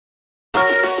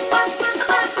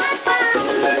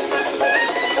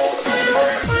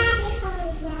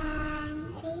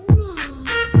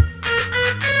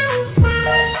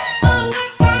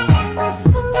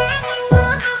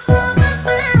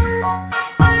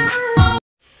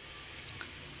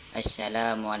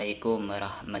Assalamualaikum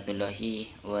warahmatullahi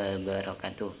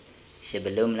wabarakatuh.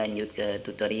 Sebelum lanjut ke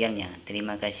tutorialnya,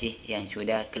 terima kasih yang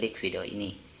sudah klik video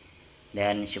ini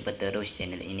dan support terus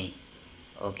channel ini.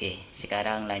 Oke,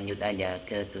 sekarang lanjut aja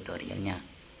ke tutorialnya.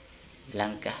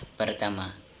 Langkah pertama,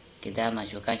 kita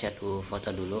masukkan satu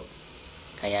foto dulu.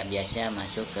 Kayak biasa,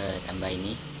 masuk ke tambah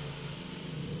ini,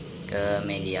 ke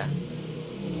media.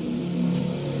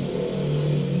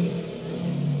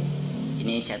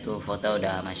 Ini satu foto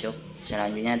udah masuk.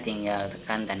 Selanjutnya tinggal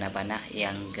tekan tanda panah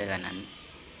yang ke kanan.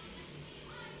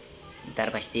 Ntar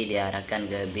pasti diarahkan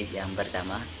ke bit yang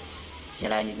pertama.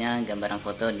 Selanjutnya gambaran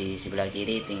foto di sebelah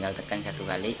kiri tinggal tekan satu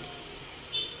kali.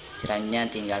 Selanjutnya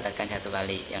tinggal tekan satu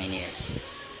kali yang ini guys.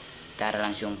 Ntar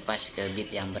langsung pas ke bit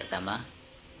yang pertama.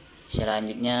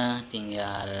 Selanjutnya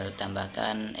tinggal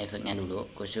tambahkan efeknya dulu,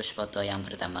 khusus foto yang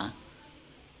pertama.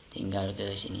 Tinggal ke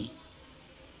sini.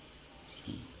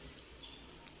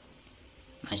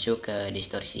 Masuk ke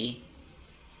distorsi,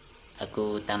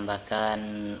 aku tambahkan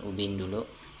ubin dulu.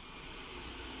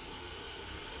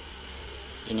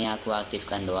 Ini aku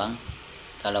aktifkan doang,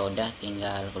 kalau udah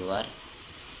tinggal keluar.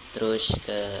 Terus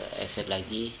ke efek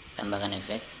lagi, tambahkan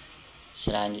efek.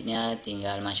 Selanjutnya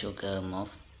tinggal masuk ke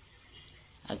move,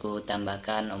 aku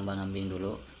tambahkan ombang ambing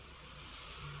dulu.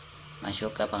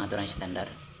 Masuk ke pengaturan standar.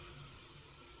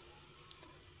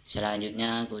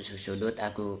 Selanjutnya khusus sudut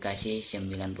aku kasih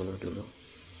 90 dulu.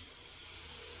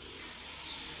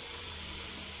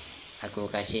 Aku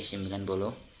kasih 90.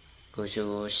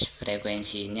 Khusus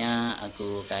frekuensinya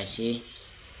aku kasih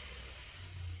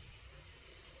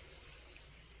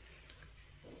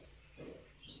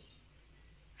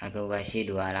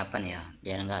 28 ya,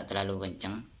 biar enggak terlalu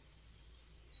kencang.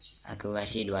 Aku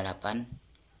kasih 28.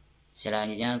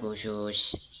 Selanjutnya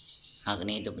khusus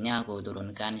magnitudenya aku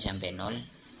turunkan sampai 0.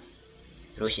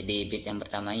 Terus di bit yang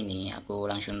pertama ini aku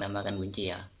langsung tambahkan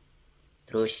kunci ya.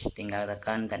 Terus tinggal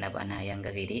tekan tanda panah yang ke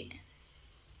kiri.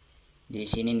 Di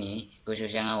sini nih,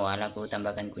 khusus yang awal aku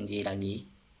tambahkan kunci lagi.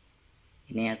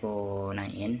 Ini aku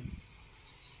naikin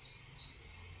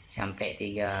sampai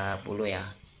 30 ya.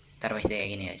 Ntar pasti kayak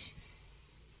gini guys.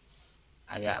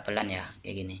 Agak pelan ya,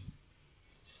 kayak gini.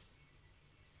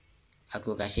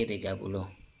 Aku kasih 30.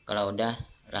 Kalau udah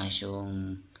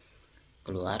langsung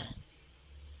keluar.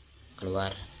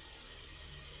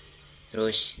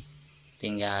 Terus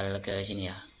tinggal ke sini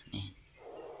ya. Nih.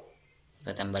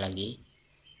 Kita tambah lagi.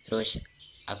 Terus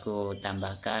aku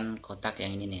tambahkan kotak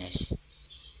yang ini nih guys.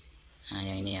 Nah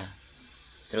yang ini ya.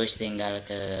 Terus tinggal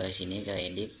ke sini ke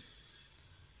edit.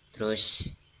 Terus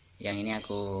yang ini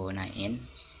aku naikin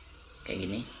kayak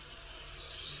gini.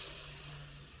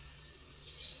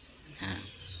 Nah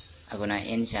aku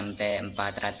naikin sampai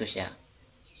 400 ya.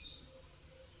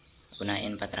 Aku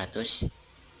naikin 400.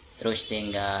 Terus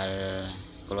tinggal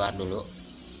keluar dulu.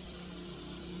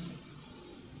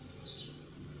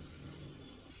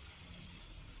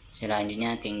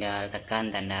 Selanjutnya tinggal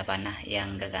tekan tanda panah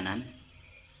yang ke kanan.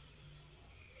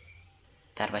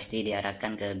 Ntar pasti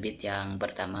diarahkan ke bit yang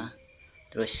pertama.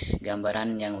 Terus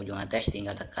gambaran yang ujung atas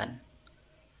tinggal tekan.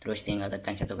 Terus tinggal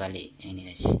tekan satu kali yang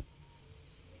ini guys.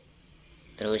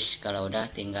 Terus kalau udah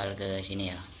tinggal ke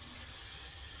sini ya.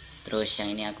 Terus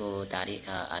yang ini aku tarik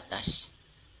ke atas.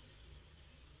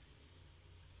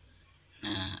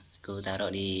 Nah aku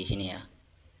taruh di sini ya,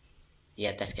 di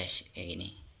atas guys, kayak gini.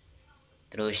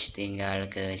 Terus tinggal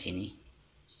ke sini,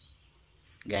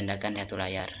 gandakan satu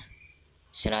layar.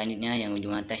 Selanjutnya yang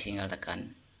ujung atas tinggal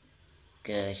tekan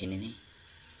ke sini nih.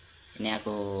 Ini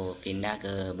aku pindah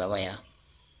ke bawah ya.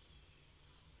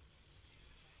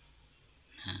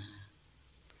 Nah,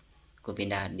 aku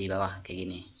pindah di bawah kayak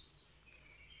gini.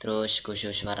 Terus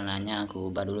khusus warnanya aku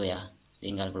ubah dulu ya,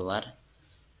 tinggal keluar.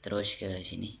 Terus ke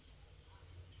sini.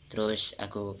 Terus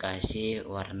aku kasih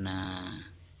warna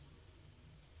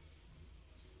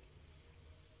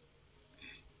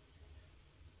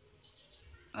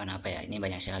apa ya, ini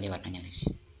banyak sekali warnanya guys.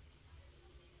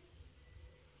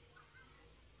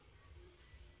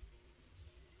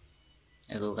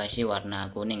 Aku kasih warna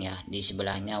kuning ya, di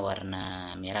sebelahnya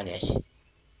warna merah guys.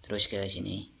 Terus ke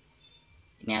sini,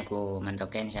 ini aku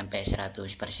mentokin sampai 100%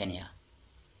 ya.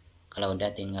 Kalau udah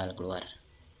tinggal keluar.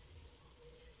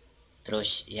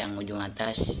 Terus yang ujung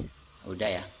atas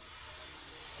udah ya.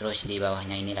 Terus di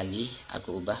bawahnya ini lagi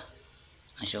aku ubah,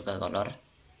 masuk ke color.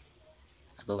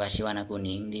 Aku kasih warna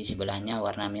kuning, di sebelahnya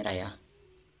warna merah ya.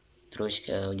 Terus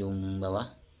ke ujung bawah,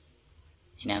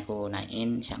 ini aku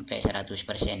naikin sampai 100%.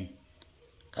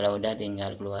 Kalau udah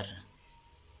tinggal keluar.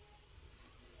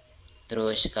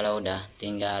 Terus kalau udah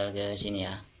tinggal ke sini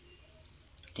ya,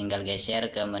 tinggal geser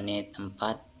ke menit 4.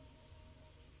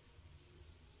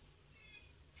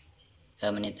 ke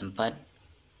menit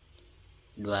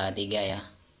 4:23 ya,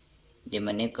 di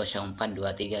menit 04:23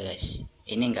 guys.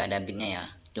 Ini enggak ada bitnya ya,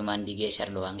 cuman digeser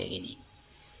doang kayak gini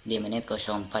di menit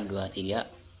 04:23.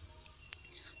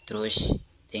 Terus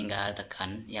tinggal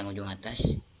tekan yang ujung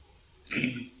atas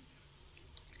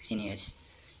sini guys.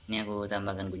 Ini aku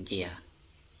tambahkan kunci ya.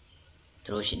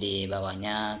 Terus di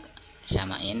bawahnya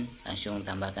samain, langsung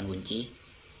tambahkan kunci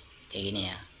kayak gini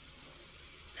ya,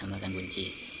 tambahkan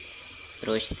kunci.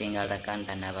 Terus tinggal tekan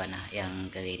tanda panah yang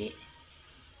ke kiri.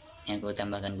 Ini aku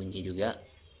tambahkan kunci juga.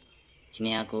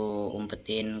 Ini aku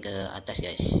umpetin ke atas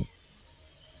guys.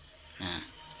 Nah,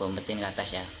 aku umpetin ke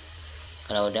atas ya.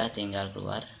 Kalau udah tinggal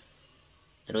keluar.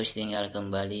 Terus tinggal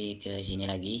kembali ke sini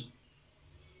lagi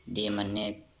di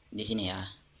menit di sini ya,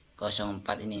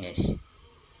 04 ini guys,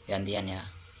 gantian ya,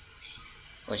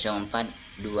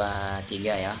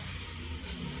 04:23 ya.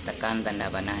 Tekan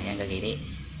tanda panah yang ke kiri.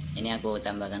 Ini aku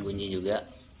tambahkan kunci juga.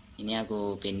 Ini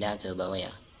aku pindah ke bawah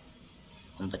ya,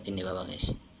 umpetin di bawah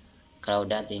guys. Kalau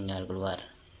udah tinggal keluar.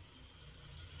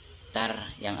 Ntar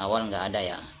yang awal nggak ada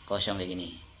ya, kosong kayak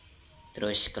gini.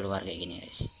 Terus keluar kayak gini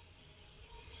guys,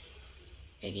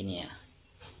 kayak gini ya.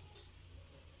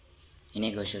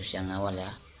 Ini khusus yang awal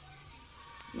ya.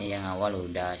 Ini yang awal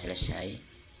udah selesai.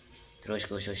 Terus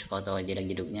khusus foto jedag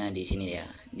jedugnya di sini ya,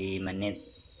 di menit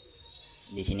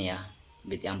di sini ya,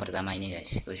 bit yang pertama ini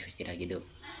guys, khusus jedag jedug.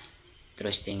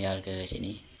 Terus tinggal ke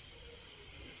sini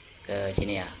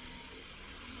ya.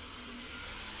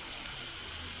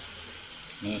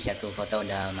 Ini satu foto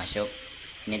udah masuk.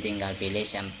 Ini tinggal pilih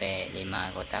sampai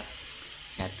 5 kotak,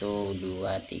 1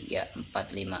 2 3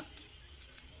 4 5.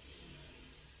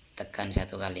 Tekan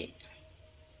 1 kali.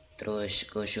 Terus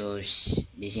khusus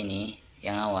di sini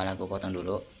yang awal aku potong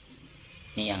dulu.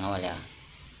 Ini yang awal ya.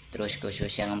 Terus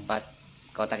khusus yang 4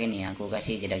 kotak ini aku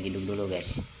kasih jedag jedug dulu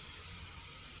guys.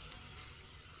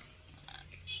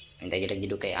 Minta jedag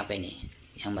jedug kayak apa ini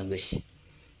yang bagus.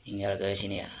 Tinggal ke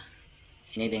sini ya.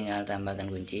 Ini tinggal tambahkan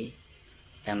kunci.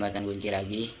 Tambahkan kunci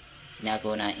lagi. Ini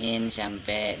aku naikin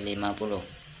sampai 50.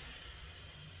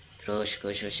 Terus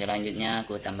khusus selanjutnya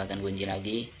aku tambahkan kunci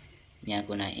lagi. Ini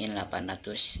aku naikin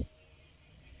 800.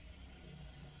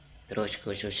 Terus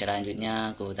khusus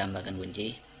selanjutnya aku tambahkan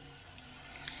kunci.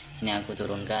 Ini aku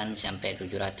turunkan sampai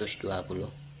 720.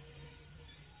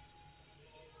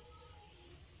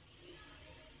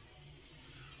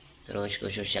 Terus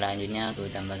khusus selanjutnya aku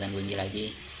tambahkan kunci lagi.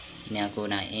 Ini aku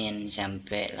naikin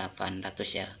sampai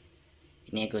 800 ya.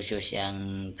 Ini khusus yang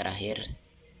terakhir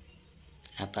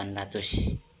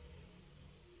 800.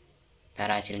 Ntar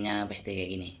hasilnya pasti kayak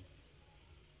gini.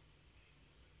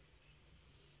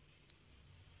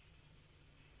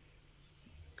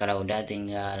 Kalau udah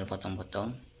tinggal potong-potong.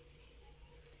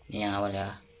 Ini yang awal ya.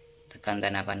 Tekan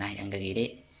tanda panah yang ke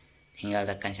kiri. Tinggal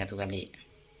tekan 1 kali.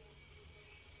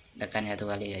 Tekan 1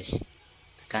 kali guys.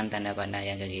 Tekan tanda panah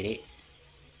yang ke kiri.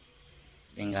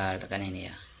 Tinggal tekan ini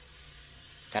ya.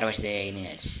 Ntar pasti ini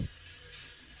guys.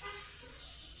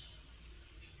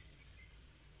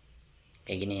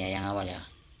 Kayak gini ya yang awal ya.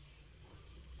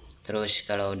 Terus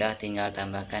kalau udah tinggal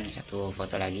tambahkan 1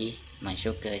 foto lagi.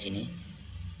 Masuk ke sini,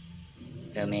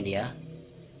 ke media.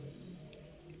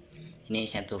 Ini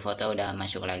 1 foto udah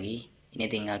masuk lagi. Ini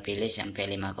tinggal pilih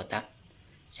sampai 5 kotak,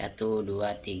 1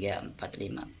 2 3 4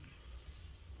 5.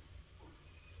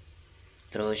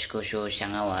 Terus khusus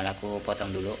yang awal aku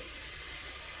potong dulu.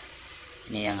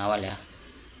 Ini yang awal ya.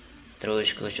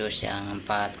 Terus khusus yang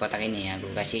 4 kotak ini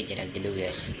aku kasih jedag jedug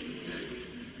guys.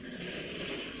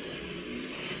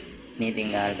 Ini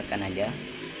tinggal tekan aja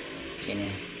sini.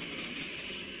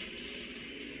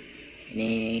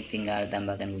 Ini tinggal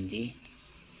tambahkan kunci.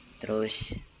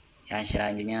 Terus yang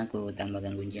selanjutnya aku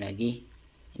tambahkan kunci lagi.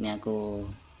 Ini aku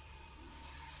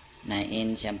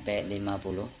naikin sampai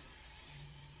 50.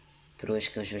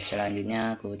 Terus khusus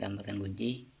selanjutnya aku tambahkan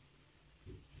kunci.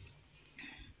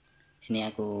 Ini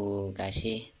aku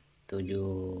kasih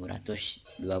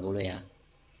 720 ya.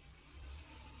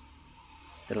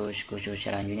 Terus khusus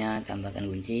selanjutnya tambahkan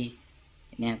kunci.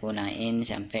 Ini aku naikin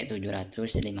sampai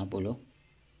 750.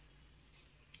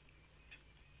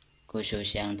 Khusus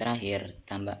yang terakhir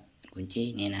tambah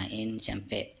kunci, ini naikin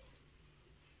sampai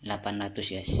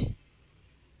 800 guys.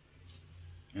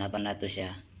 800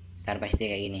 ya. Ntar pasti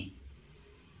kayak gini.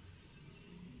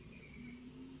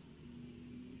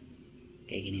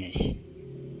 Kayak gini guys.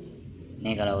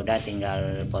 Ini kalau udah tinggal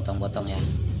potong-potong ya.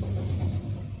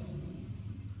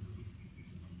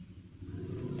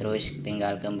 Terus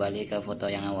tinggal kembali ke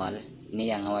foto yang awal.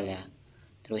 Ini yang awal ya.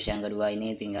 Terus yang kedua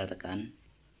ini tinggal tekan.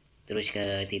 Terus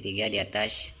ke titik 3 di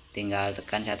atas tinggal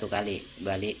tekan 1 kali,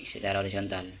 balik secara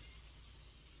horizontal.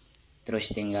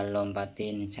 Terus tinggal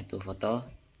lompatin satu foto,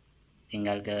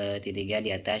 tinggal ke titik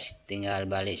di atas, tinggal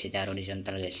balik secara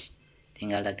horizontal guys,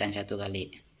 tinggal tekan satu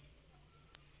kali,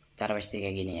 ntar pasti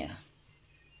kayak gini ya.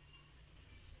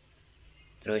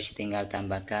 Terus tinggal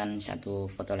tambahkan satu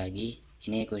foto lagi,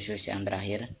 ini khusus yang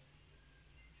terakhir.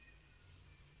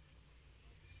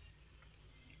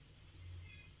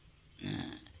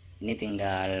 Nah, ini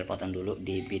tinggal potong dulu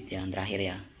di bit yang terakhir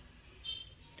ya.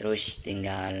 Terus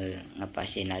tinggal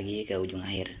ngepasin lagi ke ujung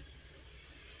akhir.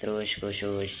 Terus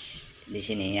khusus di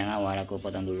sini yang awal aku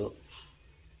potong dulu.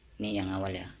 Ini yang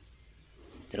awal ya.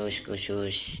 Terus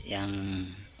khusus yang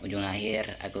ujung akhir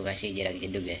aku kasih jedag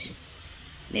jedug guys.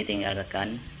 Ini tinggal tekan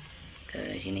ke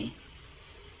sini.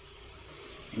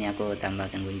 Ini aku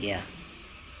tambahkan kunci ya.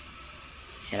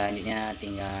 Selanjutnya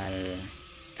tinggal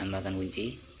tambahkan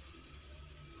kunci,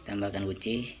 tambahkan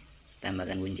kunci,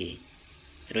 tambahkan kunci.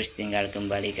 Terus tinggal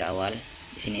kembali ke awal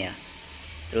di sini ya.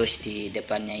 Terus di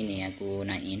depannya ini aku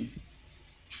naikin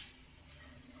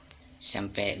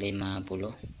sampai 50.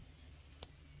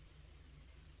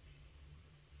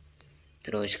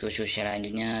 Terus khusus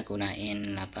selanjutnya aku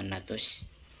naikin 800.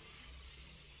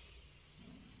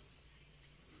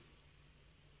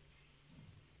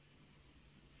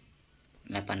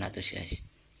 Guys.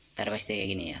 Ntar pasti kayak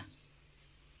gini ya.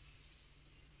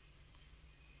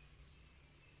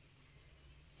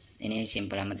 Ini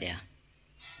simpel amat ya,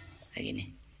 kayak gini.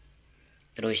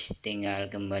 Terus tinggal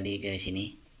kembali ke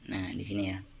sini. Nah di sini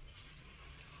ya.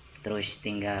 Terus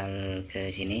tinggal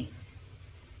ke sini.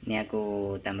 Ini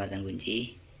aku tambahkan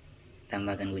kunci,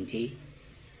 tambahkan kunci.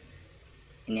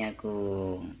 Ini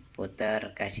aku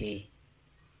putar kasih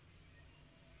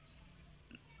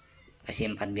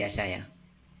 4 biasa ya,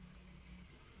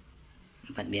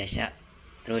 4 biasa.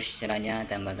 Terus selanjutnya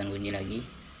tambahkan kunci lagi.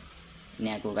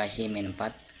 Ini aku kasih min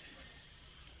 4.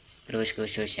 Terus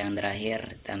khusus yang terakhir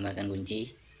tambahkan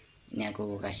kunci, ini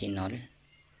aku kasih 0.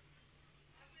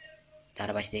 Ntar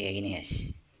pasti kayak gini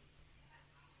guys.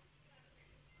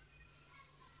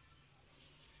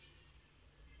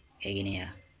 Kayak gini ya.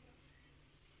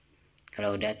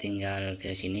 Kalau udah tinggal ke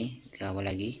sini, ke awal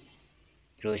lagi,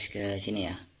 terus ke sini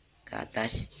ya, ke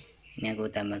atas. Ini aku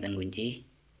tambahkan kunci,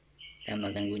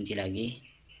 tambahkan kunci lagi.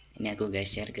 Ini aku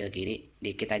geser ke kiri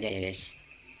dikit aja ya guys.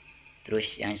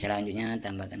 Terus yang selanjutnya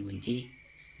tambahkan kunci,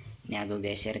 ini aku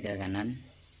geser ke kanan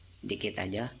dikit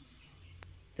aja.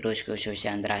 Terus khusus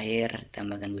yang terakhir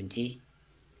tambahkan kunci,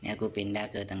 ini aku pindah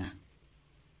ke tengah.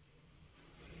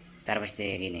 Ntar pasti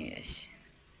kayak gini guys.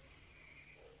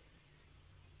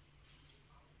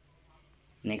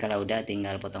 Ini kalau udah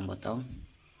tinggal potong-potong.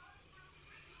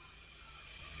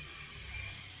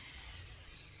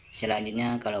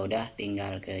 Selanjutnya kalau udah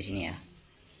tinggal ke sini ya.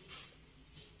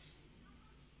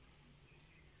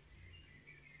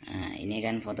 Nah ini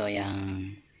kan foto yang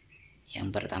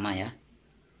pertama ya.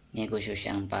 Ini khusus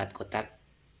yang 4 kotak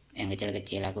yang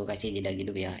kecil-kecil, aku kasih jedag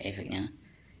jedug ya efeknya.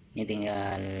 Ini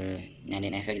tinggal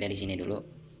nyalin efek dari sini dulu,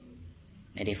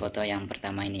 dari foto yang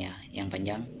pertama ini ya, yang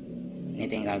panjang. Ini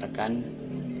tinggal tekan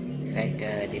efek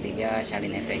ke tiga,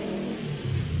 salin efek.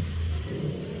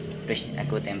 Terus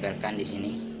aku tempelkan di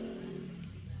sini.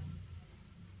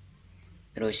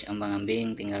 Terus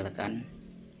ombang-ambing tinggal tekan.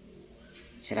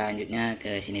 Selanjutnya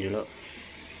ke sini dulu,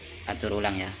 atur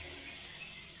ulang ya.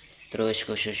 Terus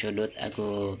khusus sudut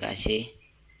aku kasih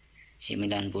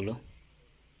 90.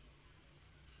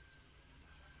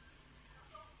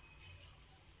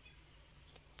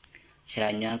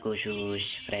 Selanjutnya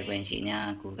khusus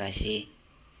frekuensinya aku kasih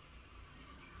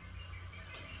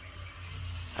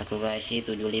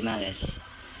 75 guys,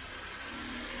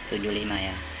 75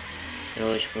 ya.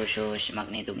 Terus khusus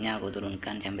magnitudenya aku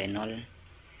turunkan sampai 0.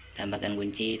 Tambahkan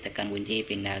kunci, tekan kunci,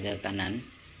 pindah ke kanan,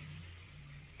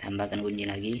 tambahkan kunci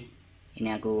lagi.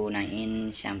 Ini aku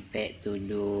naikin sampai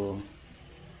 74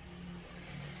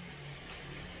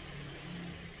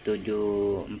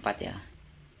 ya,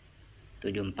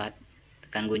 74.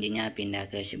 Tekan kuncinya, pindah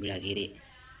ke sebelah kiri.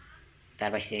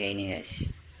 Ntar pasti kayak ini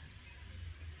guys.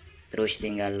 Terus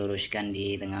tinggal luruskan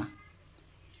di tengah,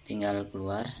 tinggal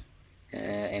keluar ke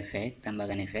efek,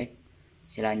 tambahkan efek.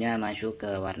 Selanjutnya masuk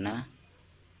ke warna,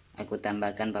 aku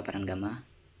tambahkan paparan gamma.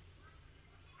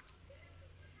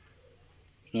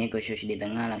 Ini khusus di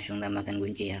tengah langsung tambahkan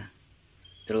kunci ya.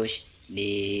 Terus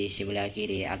di sebelah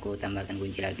kiri aku tambahkan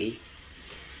kunci lagi.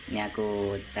 Ini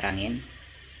aku terangin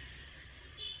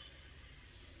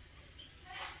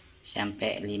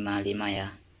sampai 55 ya,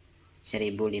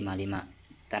 1055.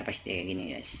 Ntar pasti kayak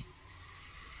gini guys.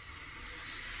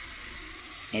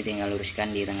 Ini tinggal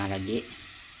luruskan di tengah lagi,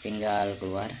 tinggal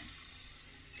keluar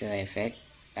ke efek,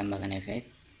 tambahkan efek.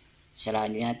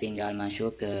 Selanjutnya tinggal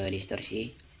masuk ke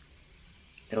distorsi.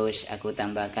 Terus aku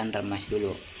tambahkan remas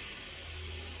dulu.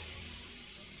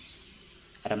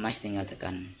 Remas tinggal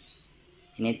tekan.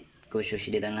 Ini khusus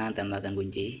di tengah tambahkan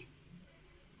kunci,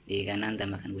 di kanan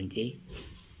tambahkan kunci,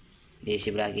 di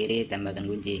sebelah kiri tambahkan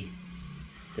kunci.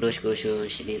 Terus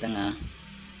khusus di tengah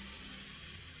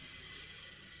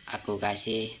aku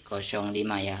kasih 05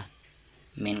 ya,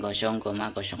 min 0,05.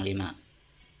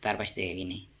 Ntar pasti kayak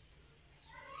gini.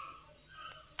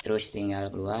 Terus tinggal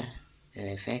keluar ke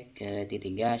efek, ke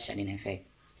titik 3 salin efek.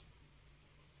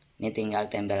 Ini tinggal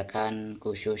tempelkan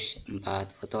khusus 4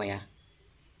 foto ya.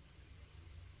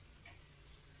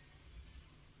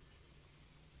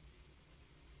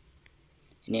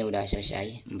 Ini udah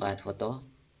selesai 4 foto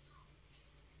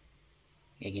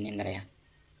kayak gini ntar ya.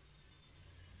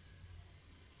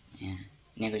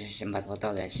 Ini khusus 4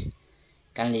 foto guys,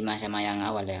 kan 5 sama yang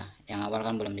awal ya, yang awal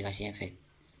kan belum dikasih efek.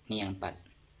 Ini yang 4.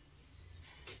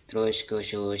 Terus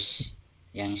khusus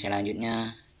yang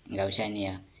selanjutnya nggak usah ini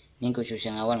ya, ini khusus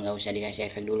yang awal nggak usah dikasih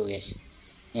efek dulu guys.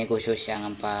 Ini khusus yang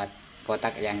 4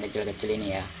 kotak yang kecil-kecil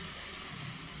ini ya.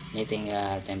 Ini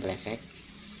tinggal tempel efek,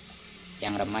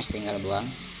 yang remas tinggal buang,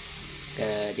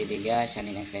 ke titik 3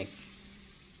 salin efek.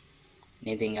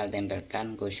 Ini tinggal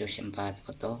tempelkan khusus 4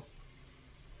 foto.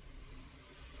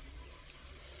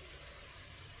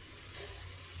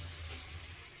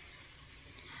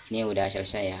 Ini udah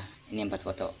selesai ya, ini 4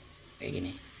 foto kayak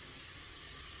gini.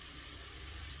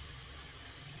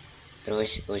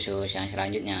 Terus khusus yang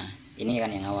selanjutnya, ini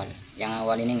kan yang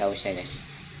awal ini nggak usah guys,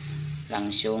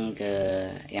 langsung ke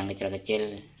yang kecil-kecil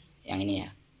yang ini ya.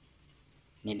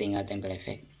 Ini tinggal tempel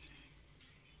efek.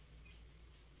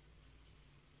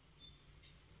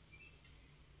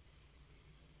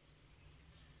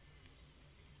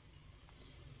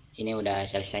 Ini udah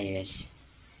selesai guys.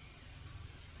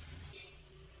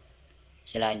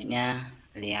 Selanjutnya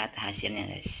lihat hasilnya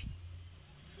guys.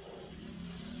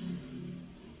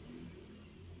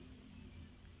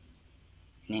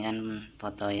 Ini kan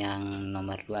foto yang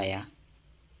nomor 2 ya.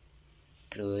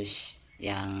 Terus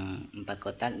yang 4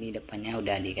 kotak di depannya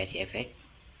udah dikasih efek.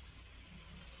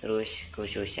 Terus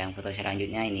khusus yang foto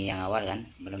selanjutnya ini yang awal kan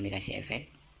belum dikasih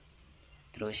efek.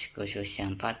 Terus khusus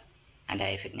yang 4 ada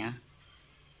efeknya.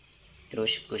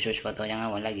 Terus khusus foto yang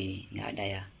awal lagi nggak ada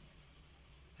ya.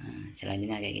 Nah,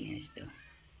 selanjutnya kayak gini guys tuh.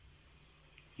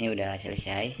 Ini udah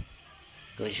selesai.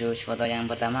 Khusus foto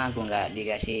yang pertama aku nggak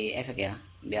dikasih efek ya,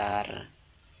 biar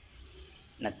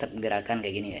netep gerakan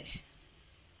kayak gini guys,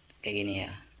 kayak gini ya,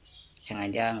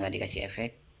 sengaja nggak dikasih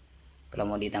efek. Kalau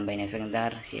mau ditambahin efek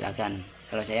ntar silakan,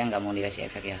 kalau saya nggak mau dikasih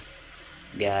efek ya,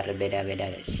 biar beda-beda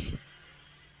guys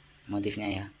motifnya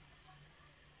ya.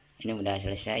 Ini udah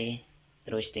selesai,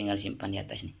 terus tinggal simpan di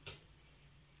atas nih.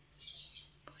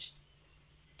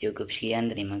 Cukup sekian,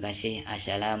 terima kasih.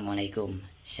 Assalamualaikum,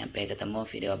 sampai ketemu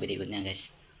video berikutnya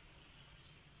guys.